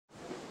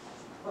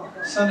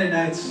Sunday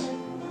nights.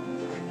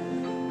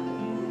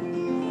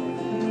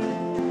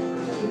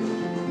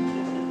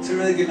 It's a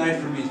really good night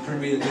for me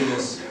to do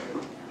this.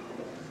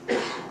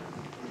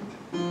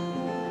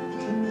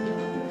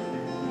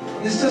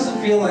 This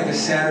doesn't feel like a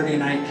Saturday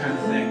night kind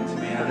of thing to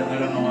me. I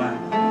don't know why.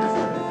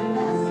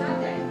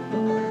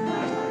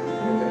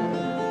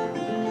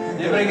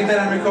 Anybody get that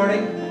on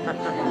recording?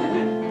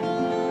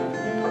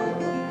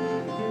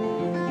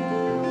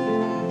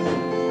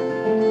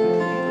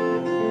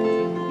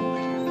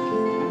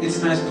 It's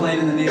nice playing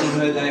in the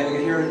neighborhood. I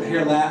can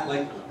hear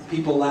like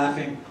people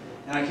laughing,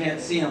 and I can't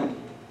see them,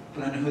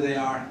 but I know who they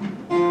are.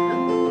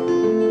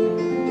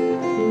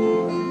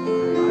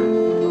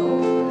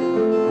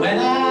 When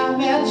I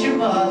met your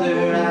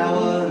mother, I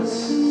was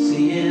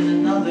seeing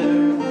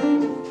another.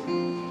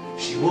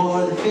 She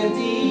wore the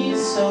 50s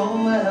so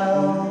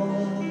well.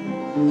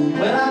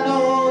 Well, I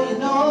know you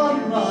know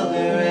your mother,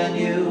 and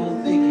you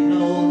think you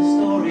know the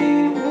story.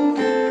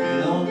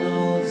 You don't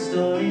know the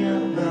story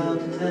I'm about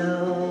to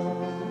tell.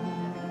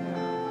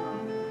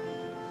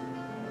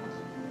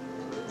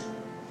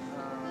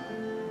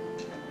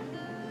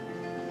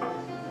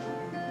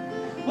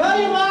 Well,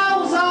 your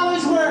mom was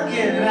always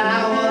working, and I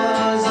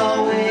was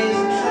always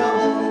in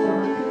trouble.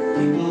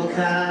 People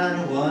kind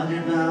of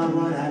wondered about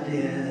what I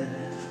did.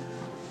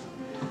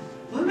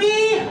 For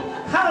me,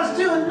 I was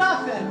doing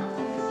nothing.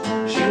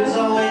 She was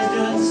always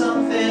doing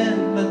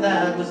something, but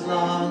that was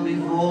long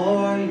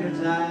before your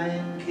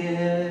time,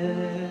 kid.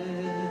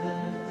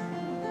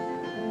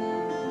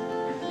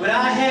 But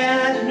I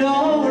had to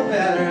know her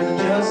better than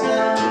just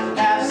a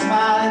half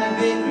smile and a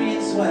big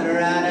green sweater.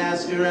 I'd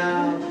ask her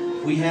out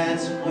if we had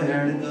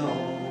somewhere to go.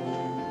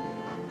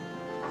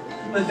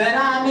 But then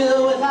I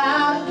knew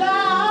without a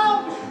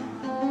doubt,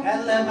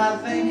 had let my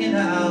thinking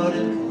out,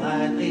 and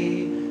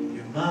politely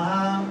your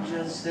mom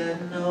just said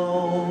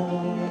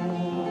no.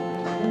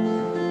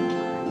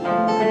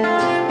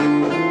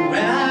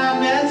 When I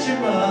met your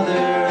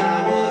mother,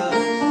 I was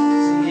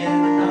seeing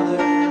another.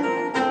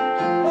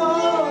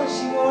 Oh,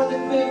 she wore the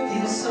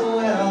 50s so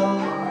well.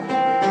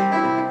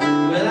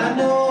 Well, I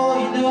know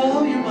you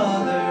know your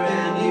mother,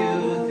 and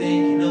you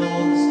think you know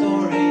the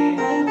story.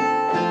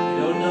 You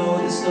don't know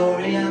the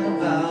story I'm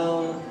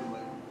about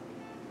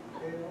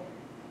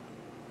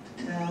to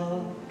tell.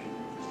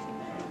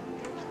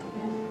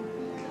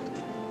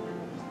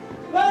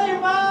 Well, your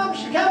mom,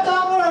 she kept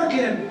on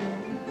working.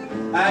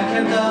 I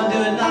kept on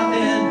doing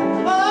nothing.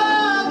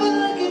 Oh, but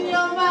look at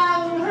your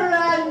mom, her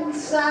right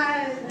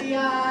inside the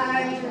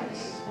eyes.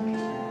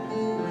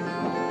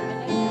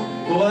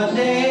 But one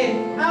day,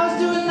 I was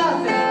doing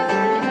nothing,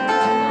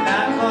 and I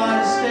caught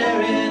her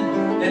staring,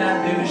 and I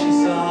knew she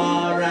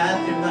saw right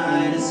through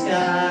my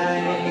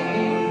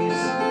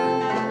disguise.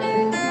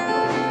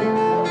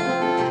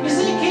 You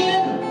see,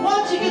 kid,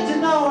 once you get to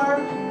know her,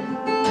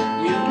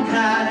 you can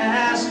kind of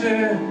ask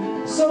her,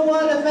 so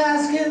what if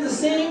asking the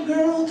same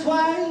girl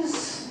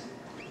twice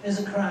is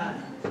a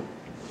crime?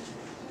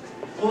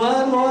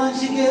 But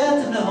once you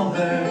get to know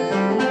her,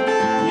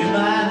 you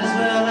might as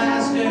well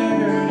ask her.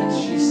 And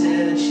she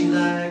said she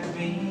liked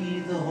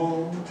me the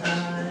whole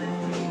time.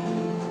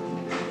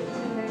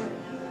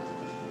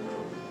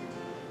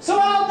 So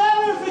I'll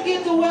never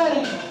forget the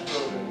wedding.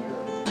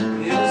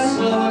 It was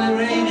slowly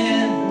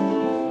raining.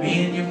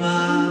 Me and your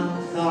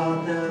mom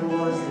thought that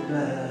was the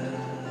best.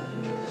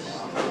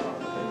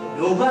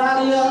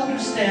 Nobody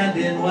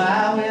understanding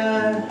why we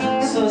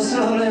are so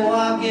slowly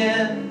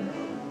walking.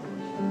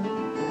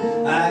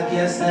 I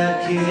guess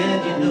that kid,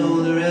 you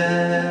know the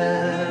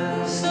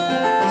rest.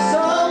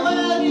 So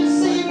when you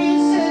see me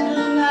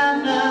sitting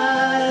that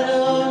night,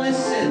 only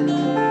sitting,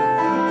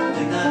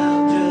 think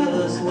I'm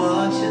just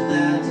watching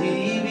that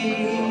TV.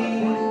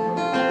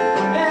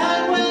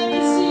 And when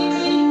you see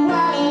me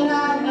quiet,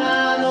 I'm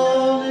not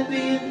only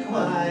being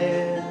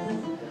quiet,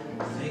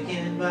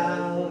 thinking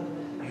about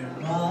your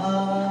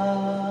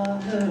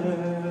mother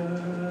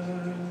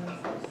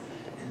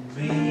and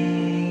me.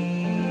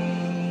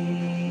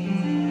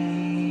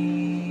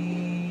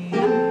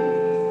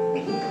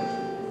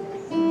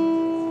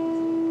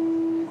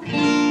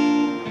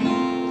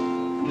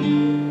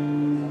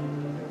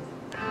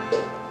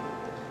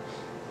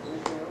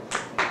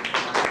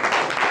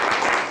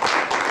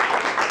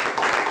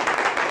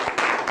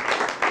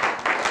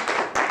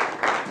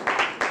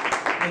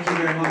 Thank you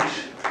very much.